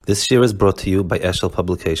This year is brought to you by Eshel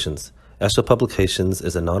Publications. Eshel Publications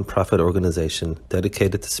is a non-profit organization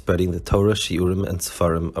dedicated to spreading the Torah, Shiurim, and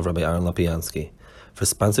Sefarim of Rabbi Aaron Lapiansky. For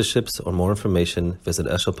sponsorships or more information, visit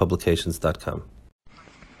eshelpublications.com.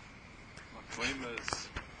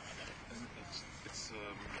 It's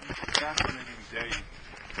a fascinating day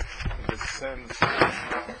in the sense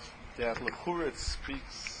that Lyireav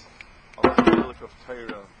speaks of the Chiluk of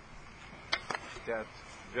Torah that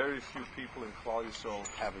very few people in Klal Yisrael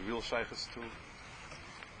have a real shaykhus to.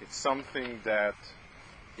 It's something that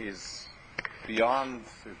is beyond,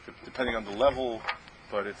 depending on the level,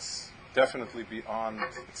 but it's definitely beyond.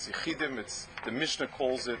 It's yichidim. It's the Mishnah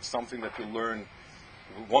calls it something that you learn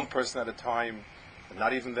one person at a time, and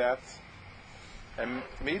not even that. And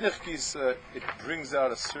Meidach Gisa, it brings out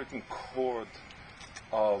a certain chord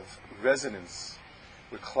of resonance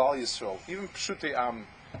with Klal Yisrael. Even Pshutei Am,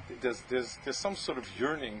 there's some sort of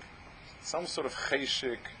yearning, some sort of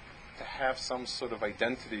cheshik to have some sort of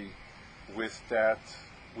identity with that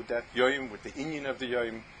yoyim, with the inyan of the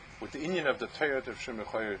yoyim, with the inyan of the Torah of Hashem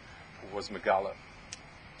was Megala.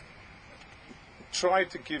 Try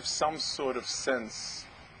to give some sort of sense,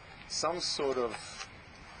 some sort of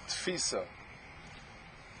tfisa.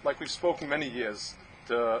 Like we've spoken many years,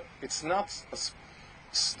 it's not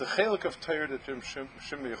the chelik of Torah that Hashem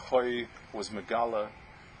was Megala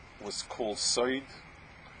was called Soid.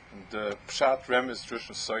 The Pshat Remes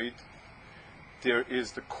Drush Soid. There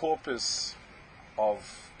is the corpus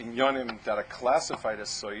of inyanim that are classified as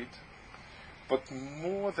Soid, but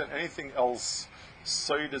more than anything else,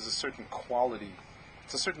 Soid is a certain quality.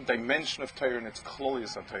 It's a certain dimension of Torah, and it's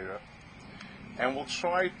klolius of Torah. And we'll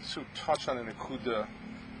try to touch on an akuda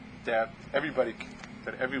that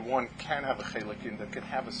everyone can have a chelik in, that can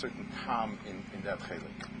have a certain tam in that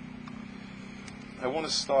chelik. I want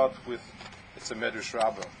to start with, it's a Medrash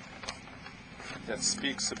Rabbah that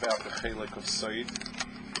speaks about the chelik of Soid.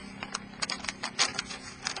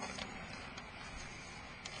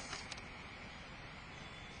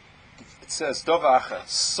 It says, Dovacha,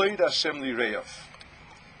 Soid Hashem Lyireav.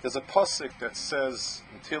 There's a pasuk that says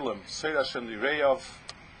in Tilim, Soid Hashem Lyireav,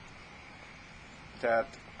 that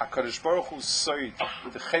HaKadosh Baruch Hu's Soid,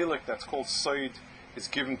 the chelik that's called Soid, is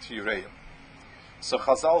given to Lyireav. So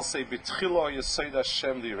Chazal say, B'tchila Yesod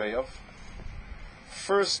Hashem Lyireav.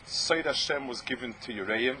 First, Soid Hashem was given to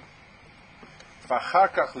Yereim.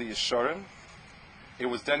 V'acharkach liYeshorim. It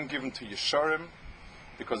was then given to Yeshorim,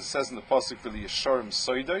 because it says in the pasuk v'liYeshorim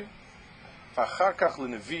Soidoi. V'acharkach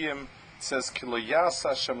liNeviim. It says Ki lo yasa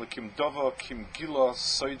Hashem l'kim dova kim gila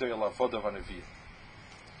Soidoi al avodav haNeviim.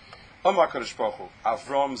 Amar Kadosh Baruch Hu,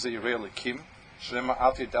 Avram ze Yirei Elokim, Shnema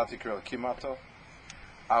ati dati Yirei Elokim ato.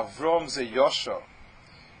 Avram ze Yosha,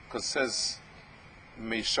 because it says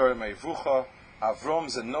Meishorim Eivucha. Avram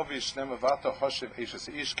ze Novi Shnema vato Hoshev Eishes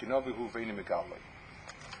Ish ki Novi hu veini megaloi.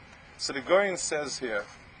 So the Goyen says here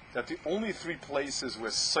that the only three places where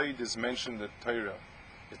Soid is mentioned in the Torah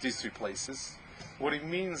is these three places. What he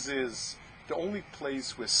means is the only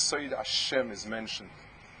place where Soid Hashem is mentioned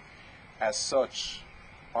as such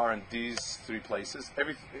are in these three places.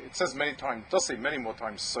 It says many times, it does say many more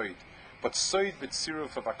times Soid, but Soid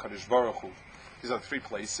b'tziruf of HaKadosh Baruch Hu. These are three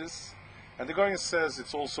places. And the Goyen says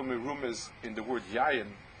it's also merumes in the word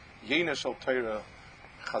Yayin. Yena shel Torah,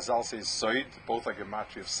 Chazal says Soid, both are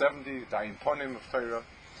gematria of 70, Dayin Ponim of Torah.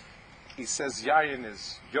 He says Yayin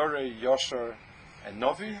is Yorei, Yosher, and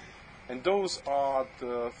Novi. And those are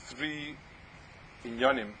the three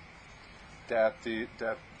inyanim that the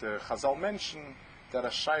Chazal mention that are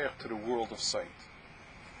shaykh to the world of Soid.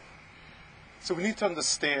 So we need to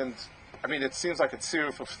understand, it seems like a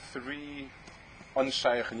tziruf of three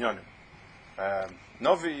unshaykh inyanim.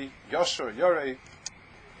 Novi, Yosher, Yorei.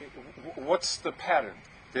 What's the pattern?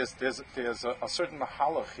 There's a certain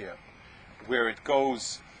mahalach here where it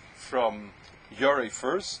goes from Yorei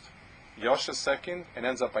first, Yosher second, and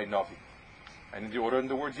ends up by Novi. And in the order in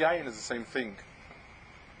the word Yayin is the same thing.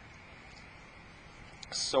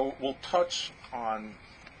 So we'll touch on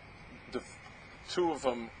the two of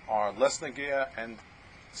them are less negea, and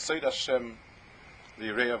Soid Hashem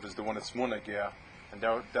Lyireav is the one that's more negea, and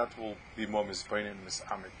that will be more misbrain and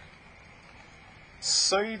misamik.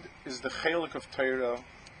 Soid is the chelik of Torah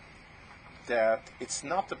that it's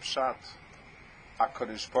not the pshat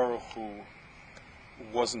HaKadosh Baruch Hu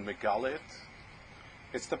wasn't megalit.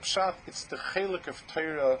 It's the pshat, it's the chelik of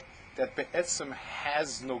Torah that be'etzem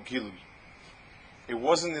has no gilui. It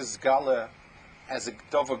wasn't as gala as a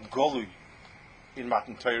dava golui in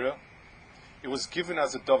Matan Torah. It was given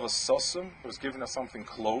as a dava sosum. It was given as something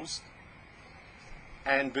closed.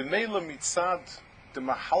 And b'meila mitzad, the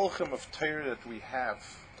mahalchim of Torah that we have,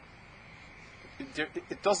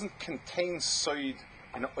 it doesn't contain soid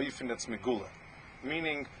in an oifen that's megula,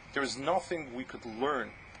 meaning there is nothing we could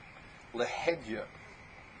learn lehedya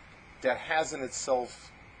that has in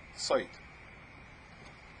itself soid.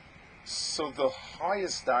 So the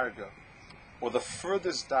highest darga, or the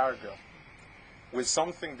furthest darga, where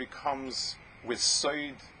something becomes, where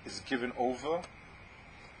soid is given over,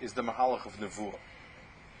 is the mahalach of nevuah.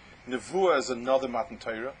 Nevuah is another Matan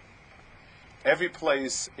Torah. Every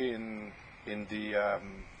place in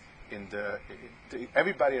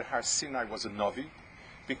everybody at Har Sinai was a Navi,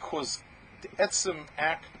 because the etzem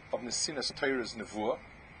act of Nesinas Torah is Nevuah,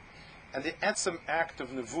 and the etzem act of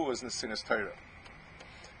Nevuah is Nesinas Torah.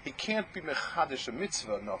 He can't be mechadish a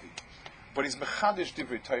mitzvah Navi, but he's mechadish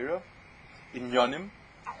divrei Torah in Yonim,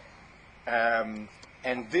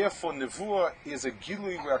 and therefore Nevuah is a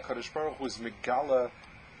gilui where HaKadosh Baruch Hu is megala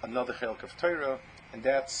another chelk of Torah, and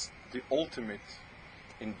that's the ultimate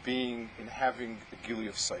in having a gilui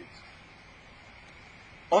of sight.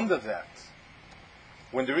 Under that,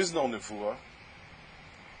 when there is no Nevuah,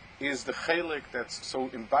 is the chelek that's, so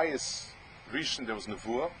in Bayis Rishon there was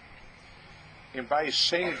Nevuah, in Bayis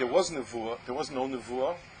Sheni there was Nevuah, there was no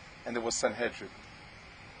Nevuah, and there was Sanhedrin.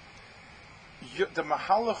 The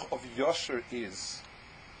mahalach of Yosher is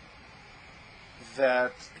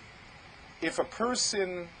that if a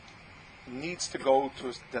person needs to go to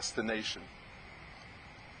a destination,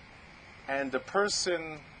 and the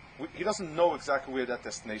person, he doesn't know exactly where that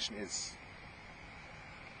destination is,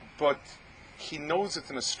 but he knows it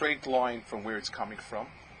in a straight line from where it's coming from,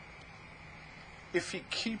 if he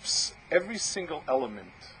keeps every single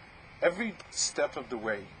element, every step of the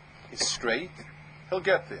way is straight, he'll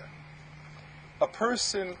get there. A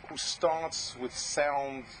person who starts with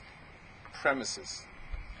sound premises,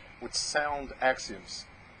 with sound axioms,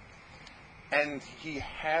 and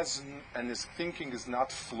and his thinking is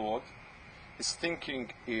not flawed, his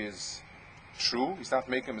thinking is true, he's not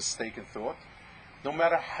making a mistake in thought, no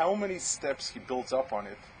matter how many steps he builds up on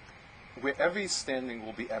it, wherever he's standing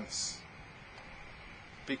will be emes.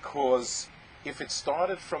 Because if it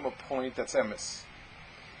started from a point that's emes,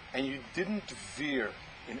 and you didn't veer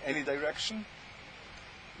in any direction,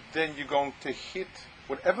 then you're going to hit,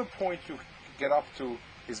 whatever point you get up to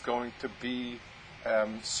is going to be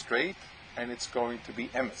straight, and it's going to be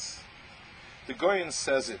emes. The Goyen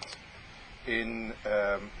says it in,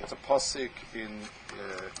 it's a pasuk in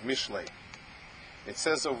Mishlei. It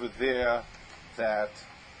says over there that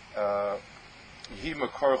Yehi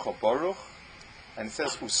Makorcha Baruch, and it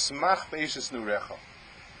says Usmach Beishes Nurecha,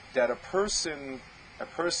 that a person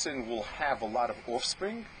will have a lot of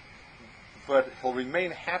offspring, but he'll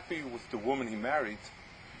remain happy with the woman he married.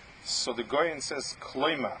 So the Goyen says,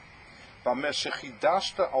 Kloima,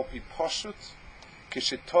 Bameshechidashta al pi poshut,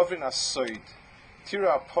 kishetovin asoid,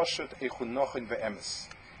 tira poshut echunochin ve'emes,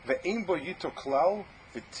 ve'ein bo yito klal,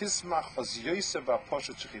 ve'tizmach az yosef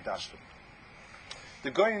poshut shechidashta.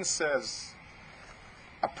 The Goyen says,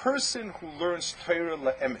 a person who learns Torah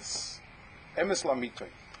la'emes, emes la'mitoy,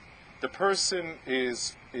 the person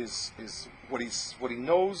is what he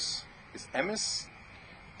knows is emes,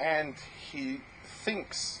 and he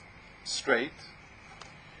thinks straight.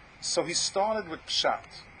 So he started with pshat.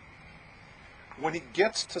 When he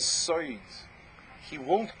gets to soid, he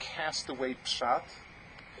won't cast away pshat,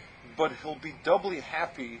 but he'll be doubly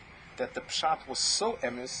happy that the pshat was so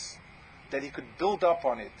emes that he could build up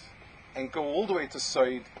on it and go all the way to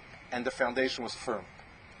soid, and the foundation was firm.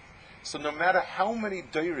 So no matter how many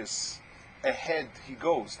deiris ahead he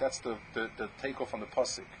goes, that's the takeoff on the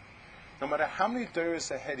pasuk. No matter how many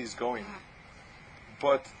deiris ahead he's going,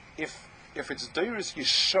 but if it's deiris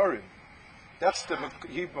yisharim, that's the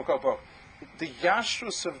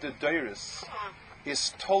yashrus of the deiris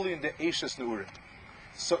is totally in the eishes neurim.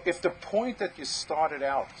 So if the point that you started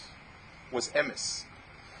out was emes,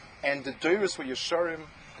 and the deiris were yisharim,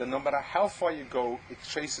 then no matter how far you go, it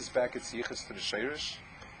traces back its yichus to the sheirish,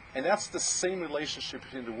 and that's the same relationship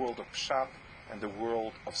between the world of pshat and the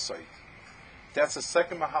world of soid. That's the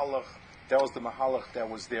second mahalach. That was the mahalach that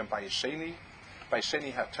was there by Sheni. By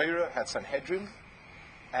Sheni had Torah, had Sanhedrin,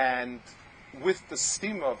 and with the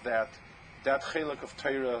stima of that chelak of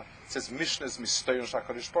Torah says Mishnahs Mistoyon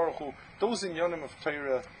Shakadosh Baruch Hu. Those in Yonim of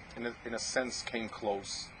Torah, in a sense, came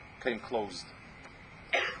closed. And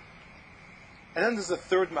then there's a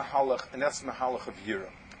third mahalach, and that's the mahalach of Yira.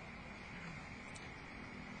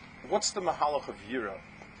 What's the mahalach of Yira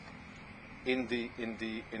in these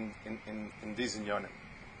inyanim?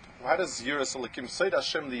 How does Yira Salakim Seid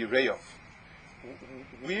Hashem Lyireav?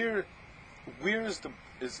 Where is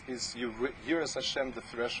Yiras Hashem the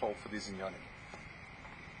threshold for these inyanim?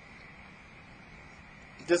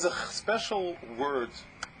 There's a special word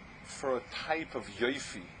for a type of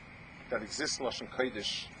yoifi that exists in Lashon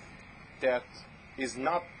Kodesh that is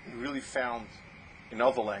not really found in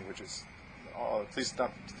other languages, or at least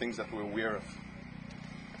not things that we're aware of.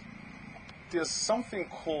 There's something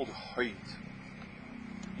called hoid.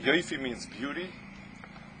 Yoifi means beauty.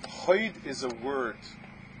 Hoid is a word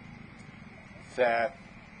that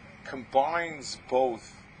combines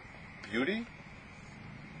both beauty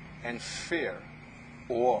and fear,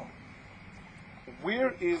 awe.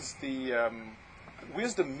 Where's the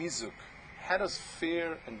mizuk? How does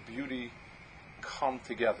fear and beauty come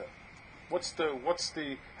together? How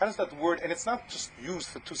does that word, and it's not just used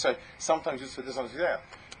for two sides, sometimes used for this, sometimes that.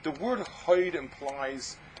 The word hoid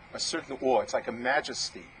implies a certain awe. It's like a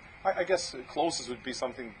majesty. I guess the closest would be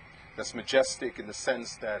something that's majestic in the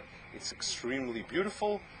sense that it's extremely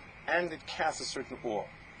beautiful and it casts a certain awe.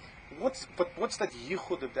 What's that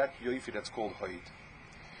yichud of that yoifi that's called hoid?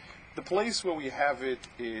 The place where we have it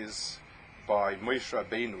is by Moshe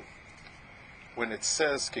Rabbeinu, when it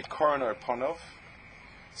says kekarna panov.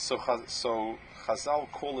 So Chazal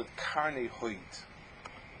call it karnei hoid.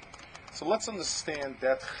 So let's understand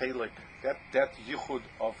that chelik, that yichud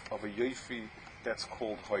of a yoifi that's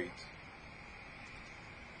called hoid.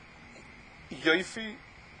 Yoifi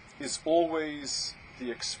is always the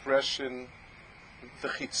expression, the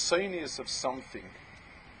chitzonius of something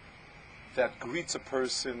that greets a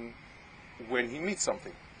person when he meets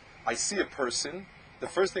something. I see a person, the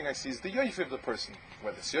first thing I see is the yoifi of the person,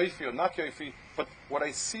 whether it's yoifi or not yoifi, but what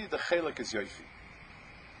I see, the chelik is yoifi.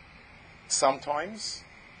 Sometimes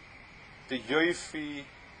the yoifi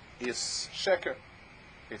is sheker,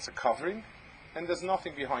 it's a covering, and there's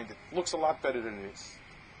nothing behind it. Looks a lot better than it is.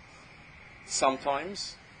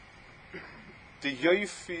 Sometimes the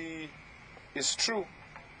yoifi is true.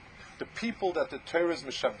 The people that the Torah is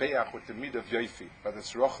mishabeach with the mid of yoifi, whether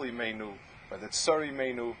it's rochli meinu, whether it's sari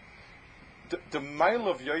meinu, the mile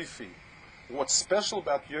of yoifi, what's special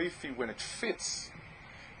about yoifi when it fits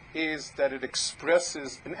is that it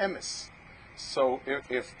expresses an emes. So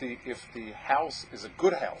if the house is a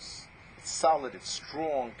good house, it's solid, it's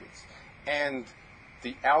strong, and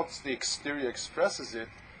the exterior expresses it,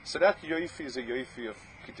 so that yoifi is a yoifi of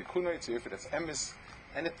kitikuna, it's a yoifi that's emes,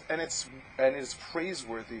 and it is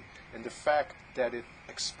praiseworthy in the fact that it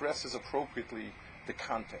expresses appropriately the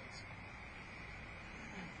content.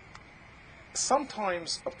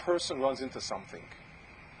 Sometimes a person runs into something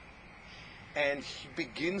and he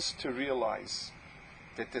begins to realize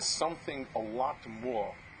that there's something a lot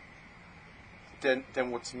more than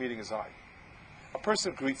what's meeting his eye. A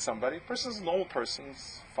person greets somebody, a person's a normal person,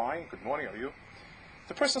 fine, good morning, how are you?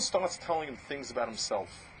 The person starts telling him things about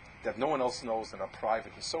himself that no one else knows, that are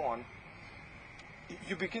private and so on.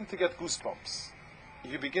 You begin to get goosebumps.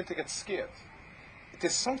 You begin to get scared.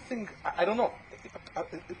 There's something, I don't know,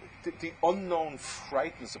 the unknown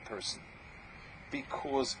frightens a person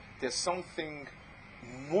because there's something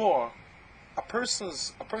more. A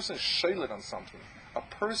person's shaylet on something. A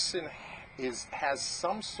person has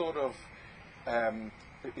some sort of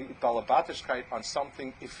balabatishkeit on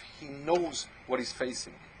something if he knows what he's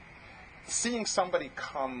facing. Seeing somebody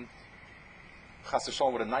come chas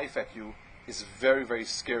v'shalom with a knife at you is very, very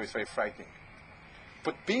scary, it's very frightening.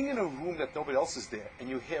 But being in a room that nobody else is there and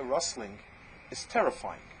you hear rustling is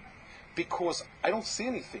terrifying because I don't see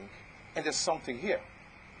anything and there's something here.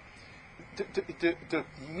 The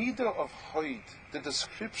midah of hoid, the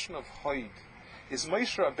description of hoid, is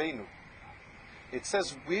Moshe Rabbeinu. It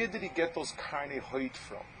says, where did he get those karnei hoid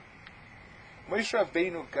from? Moshe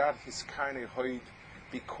Rabbeinu got his karnei hoid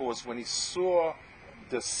because when he saw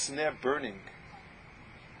the snare burning,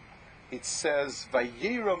 it says,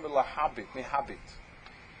 Vayera mehabit.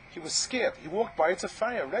 He was scared. He walked by. It's a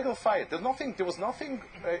fire, regular fire. There was nothing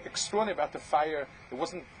extraordinary about the fire. It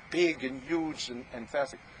wasn't big and huge and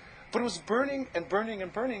fantastic. But it was burning and burning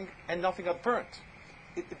and burning, and nothing got burnt.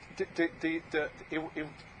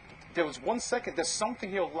 There was 1 second. There's something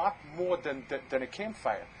here a lot more than a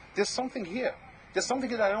campfire. There's something here. There's something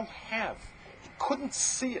that I don't have. He couldn't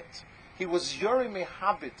see it. He was Yoreh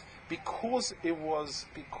mehabit because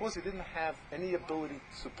he didn't have any ability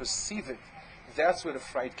to perceive it. That's where the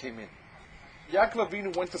fright came in. Yaakov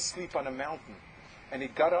Avinu went to sleep on a mountain, and he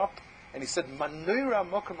got up and he said, "Manoira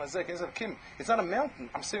mokum hazeh." He said, "Kim, it's not a mountain.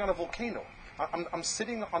 I'm sitting on a volcano. I'm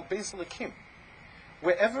sitting on Beis Elokim."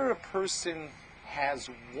 Wherever a person has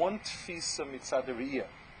one tfisa mitzad hariyah,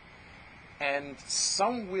 and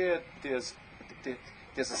somewhere there's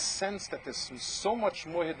a sense that there's so much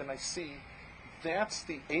more here than I see, that's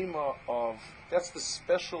the that's the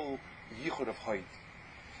special yichud of hoid.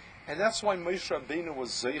 And that's why Moshe Rabbeinu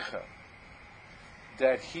was zeicha,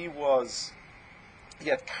 that he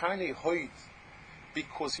had Karnei Hoid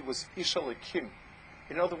because he was Ish Elokim.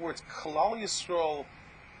 In other words, Klal Yisrael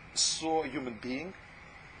saw a human being,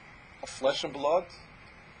 a flesh and blood,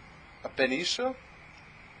 a Ben Isha,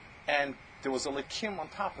 and there was a Lekim on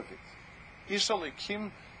top of it. Isha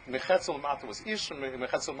Lekim, Mechetzel Mata was Ish, and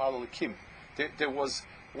Mechetzel Mata Lekim. There was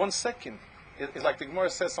 1 second. It's like the Gemara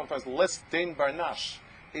says sometimes, less Dain Barnash.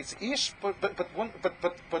 It's Ish, but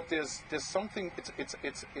there's something.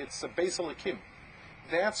 It's a Beis Lekim.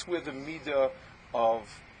 That's where the midah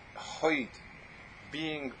of Hoid,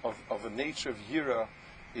 being of a nature of Yira,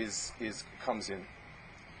 comes in.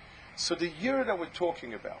 So the Yira that we're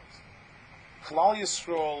talking about, Klal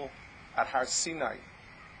Yisrael at Har Sinai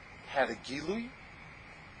had a Gilui,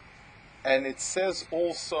 and it says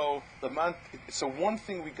also so one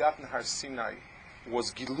thing we got in Har Sinai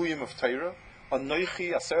was Giluyim of Torah,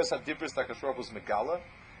 Anoichi Aseres HaDibros Dakashroch was Megala,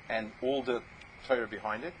 and all the Torah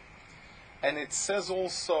behind it, and it says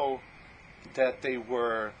also that they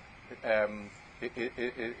were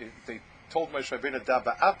they told Moshe Rabbeinu Da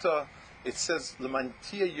Ba'ata. It says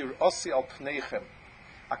L'mantia Yir'osi Al Pneichem.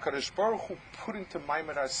 HaKadosh Baruch Hu put into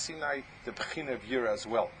Maimon Har Sinai the Bechina of Yira as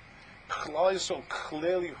well. Klal Yisrael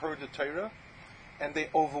clearly heard the Torah, and they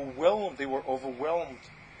were overwhelmed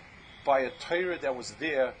by a Torah that was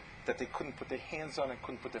there that they couldn't put their hands on and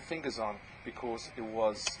couldn't put their fingers on because it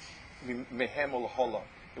was Mehem Ol Hola.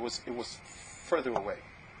 It was further away.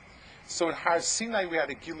 So in Har Sinai we had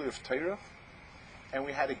a Gilui of Torah, and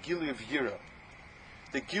we had a Gilui of Yira.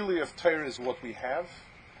 The Gilui of Torah is what we have,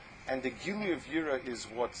 and the Gilui of Yira is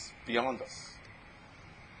what's beyond us.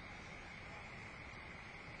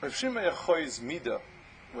 Rav Shimon Yechoi's midah,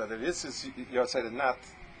 whether this is Yotzei or not,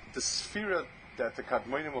 the sphera that the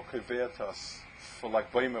Kadmonim will convey to us for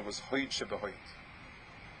like Boima was Hoid Shebehoid.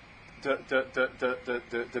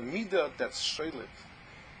 The midah that's shaylit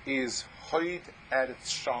is Hoid at its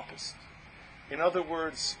sharpest. In other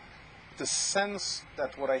words, the sense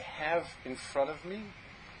that what I have in front of me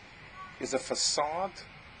is a facade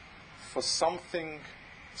for something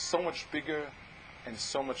so much bigger and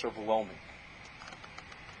so much overwhelming.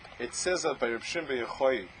 It says that by Reb Shimon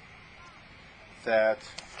Yechoi that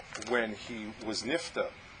when he was nifta,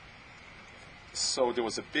 so there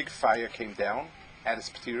was a big fire came down at his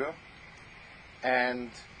ptira,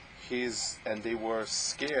 and they were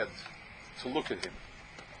scared to look at him.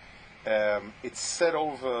 It's said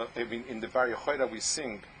over, in the Bar Yochai that we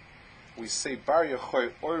sing, we say Bar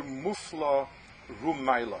Yochai or Mufla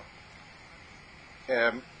Rumaila.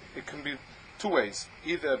 It can be 2 ways.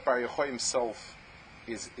 Either Bar Yochai himself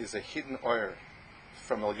is a hidden oir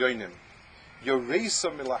from El Yoinim. Yoreisa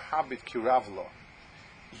milahabit kiravla.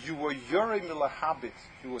 You were yore milahabit.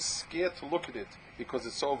 You were scared to look at it because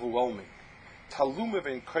it's overwhelming. Talume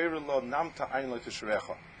vein koirela namta ein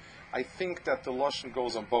le'tishrecha. I think that the lashon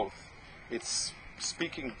goes on both. It's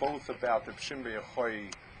speaking both about Reb Shimon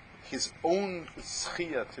Yechoi, his own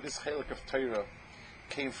schia to this chelik of Torah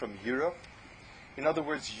came from Yira. In other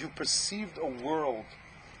words, you perceived a world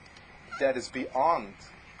that is beyond,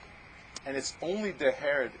 and it's only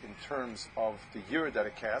dehered in terms of the Yira that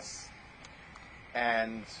it casts,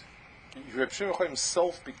 and Reb Shimon Yechoi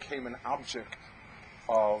himself became an object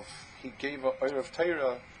of, he gave a oir of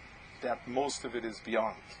Torah that most of it is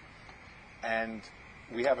beyond. And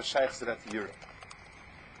we have a shaykh that at Europe.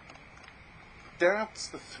 That's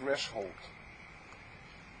the threshold.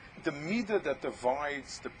 The midah that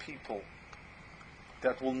divides the people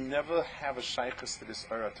that will never have a shaykhus to this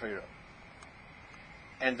Oir Torah,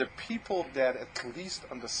 and the people that at least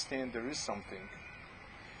understand there is something,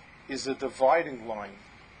 is a dividing line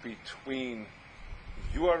between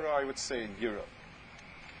you or I would say in Europe.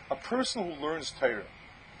 A person who learns Torah,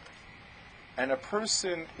 and a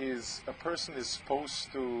person is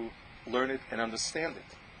supposed to learn it and understand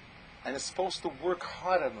it, and is supposed to work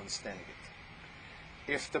hard at understanding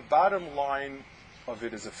it. If the bottom line of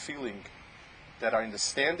it is a feeling that I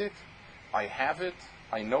understand it, I have it,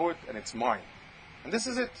 I know it, and it's mine, and this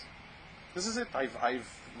is it. This is it.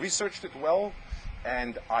 I've researched it well,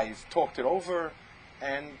 and I've talked it over,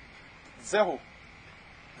 and zehu.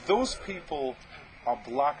 Those people are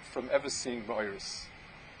blocked from ever seeing Ma'iris.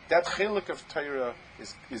 That chelik of Torah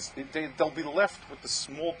they'll be left with the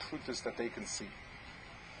small prutas that they can see.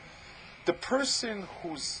 The person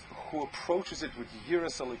who approaches it with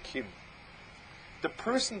Yiras Elikim, the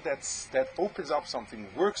person that opens up something,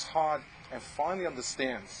 works hard, and finally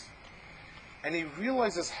understands, and he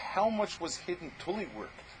realizes how much was hidden till he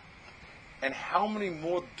worked, and how many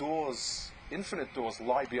more doors, infinite doors,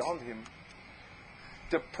 lie beyond him.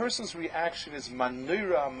 The person's reaction is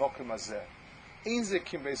Manira Mokim Azeh.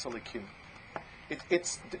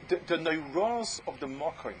 It's the neuros of the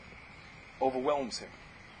Mokoin overwhelms him.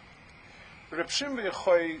 Reb Shimon ben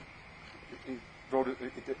Yochai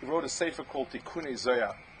wrote a sefer called Tikkunei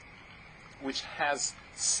Zohar, which has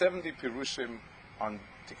 70 pirushim on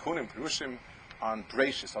Tikkunim, pirushim on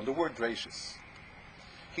Breishis, on the word Breishis.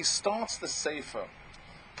 He starts the sefer,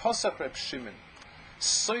 Pasach Reb Shimon,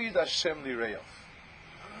 Soid Hashem Lyireav.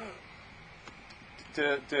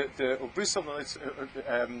 The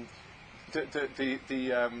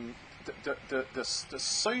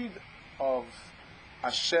side of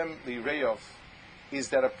Hashem Lyireav is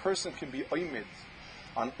that a person can be oimid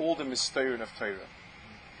on all the mystery of Torah.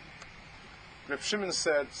 Reb Shimon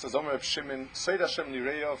says Omer Reb Shimon, Sod Hashem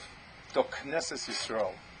Lyireav do Knesses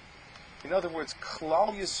Yisrael. In other words,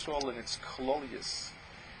 Klal Yisrael and its Klolius.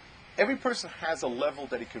 Every person has a level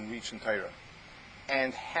that he can reach in Torah.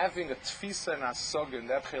 And having a tfisa and asaga in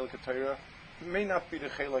that chelik of Torah may not be the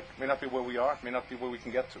chelik, may not be where we are, may not be where we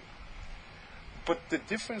can get to. But the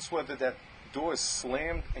difference whether that door is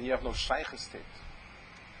slammed and you have no shaykhs to it,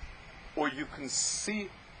 or you can see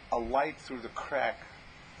a light through the crack,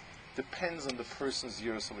 depends on the person's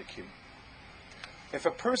yiras alikim. If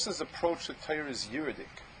a person's approach to Torah is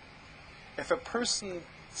yiridik, if a person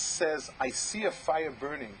says, I see a fire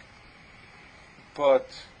burning, but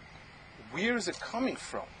where is it coming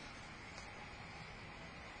from?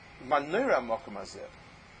 Then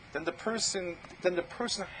the person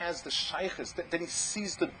has the shaykhs. Then he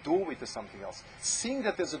sees the doorway to something else. Seeing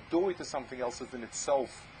that there's a doorway to something else is in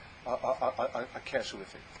itself a cash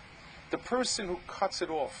with it. The person who cuts it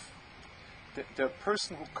off, the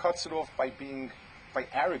person who cuts it off by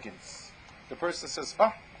arrogance. The person says,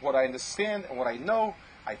 what I understand and what I know,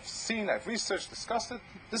 I've seen, I've researched, discussed it.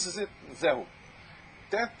 This is it. Zehu.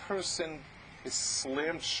 That person is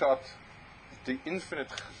slammed shut the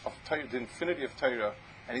infinity of Torah,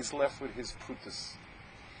 and he's left with his prutas.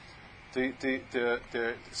 The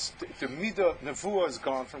midah nevuah is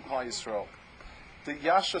gone from Klal Yisrael. The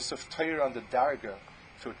yashas of Torah on the darga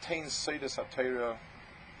to attain Seidas HaTorah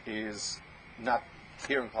is not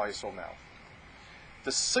here in Klal Yisrael now.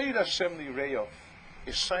 The Seid Hashem Lyireav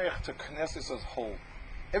is shaykh to Knesset as whole.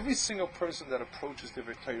 Every single person that approaches the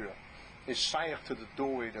Torah is shaykh to the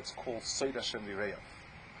doorway that's called Seid Hashem Lyireav.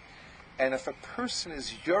 And if a person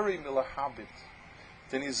is Yori Milahabit,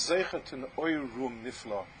 then he's zeicha to an oil room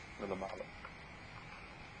nifla milamala.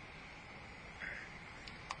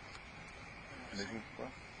 Anything?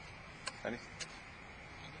 Well, anything?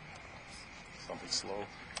 Something slow.